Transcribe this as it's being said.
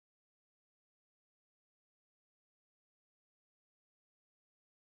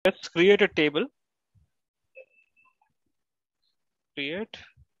Let's create a table. Create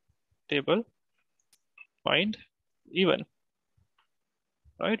table, find even.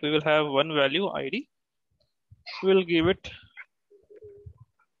 Right, we will have one value ID. We'll give it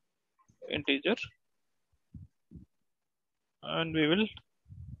integer, and we will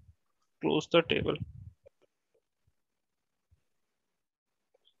close the table.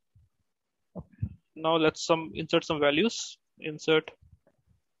 Now let's insert some values. Insert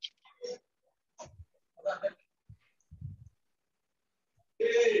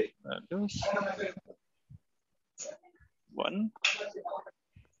values 1.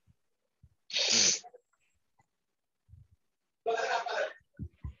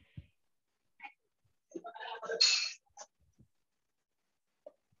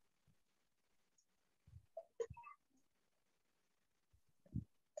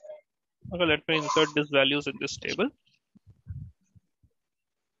 Okay, let me insert these values in this table.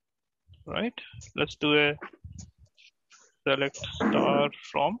 Right, let's do a select star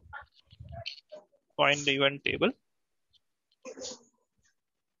from find event table.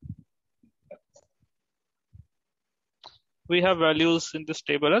 We have values in this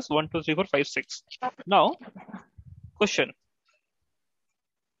table as 1, 2, 3, 4, 5, 6. Now, question.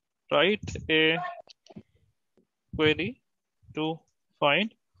 Write a query to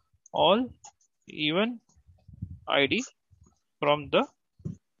find all even ID from the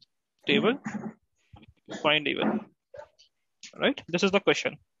table find even. Right? This is the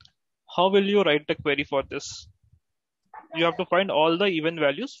question. How will you write the query for this? You have to find all the even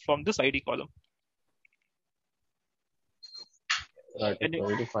values from this ID column. Right,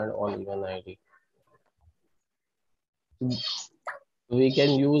 query to find all even ID. We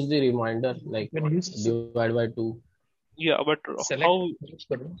can use the reminder like divide by 2. Yeah, but select. how?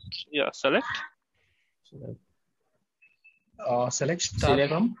 Yeah, select. Select star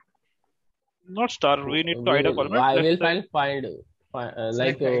from. Not star. We need to ID column. I will find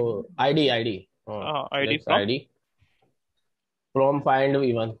like ID. ID from ID from find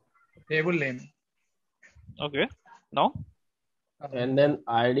even. Table name. Okay. Now. And then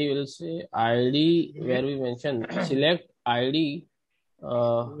ID will say ID where we mention select ID.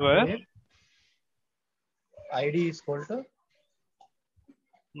 Where? ID is equal to?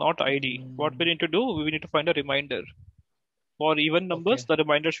 Not ID. What we need to do, we need to find a reminder. For even numbers, the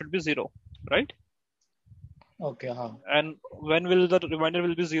reminder should be 0, right? Okay. And when will the reminder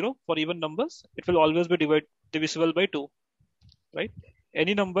will be 0 for even numbers? It will always be divisible by 2, right?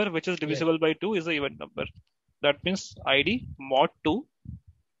 Any number which is divisible by 2 is an even number. That means ID mod 2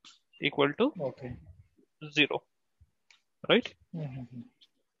 equal to 0, right?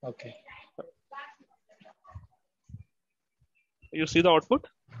 Okay. You see the output?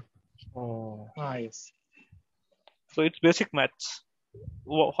 Yes. So it's basic maths.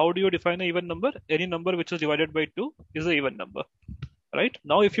 How do you define an even number? Any number which is divided by 2 is an even number, right?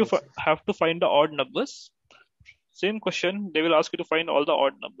 Now, if you have to find the odd numbers, same question, they will ask you to find all the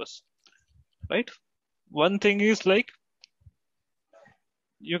odd numbers, right? One thing is like,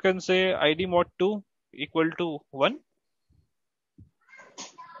 you can say ID mod 2 equal to 1.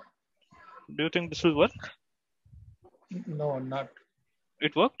 Do you think this will work? No, not.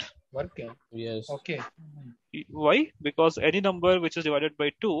 It worked? Yes. Okay. Why? Because any number which is divided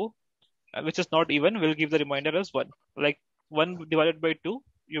by 2, which is not even, will give the reminder as 1. Like 1 divided by 2,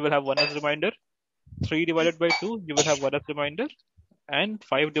 you will have 1 as reminder. 3 divided by 2, you will have 1 as reminder. And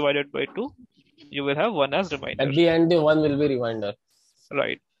 5 divided by 2, you will have 1 as reminder. At the end, the 1 will be reminder.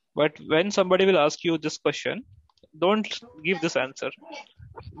 Right. But when somebody will ask you this question, don't give this answer.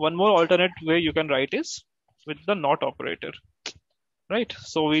 One more alternate way you can write is with the not operator. Right.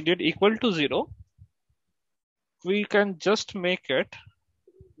 So we did equal to 0. We can just make it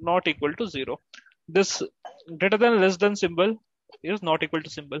not equal to 0. This greater than less than symbol is not equal to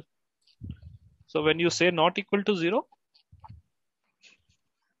symbol. So when you say not equal to 0,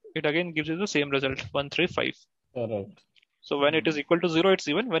 it again gives you the same result, 1, 3, 5. Correct. So when it is equal to 0, it's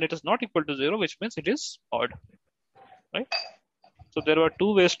even. When it is not equal to 0, which means it is odd, right? So there were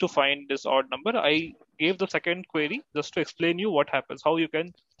 2 ways to find this odd number. I gave the second query just to explain you what happens, how you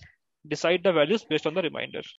can decide the values based on the reminder.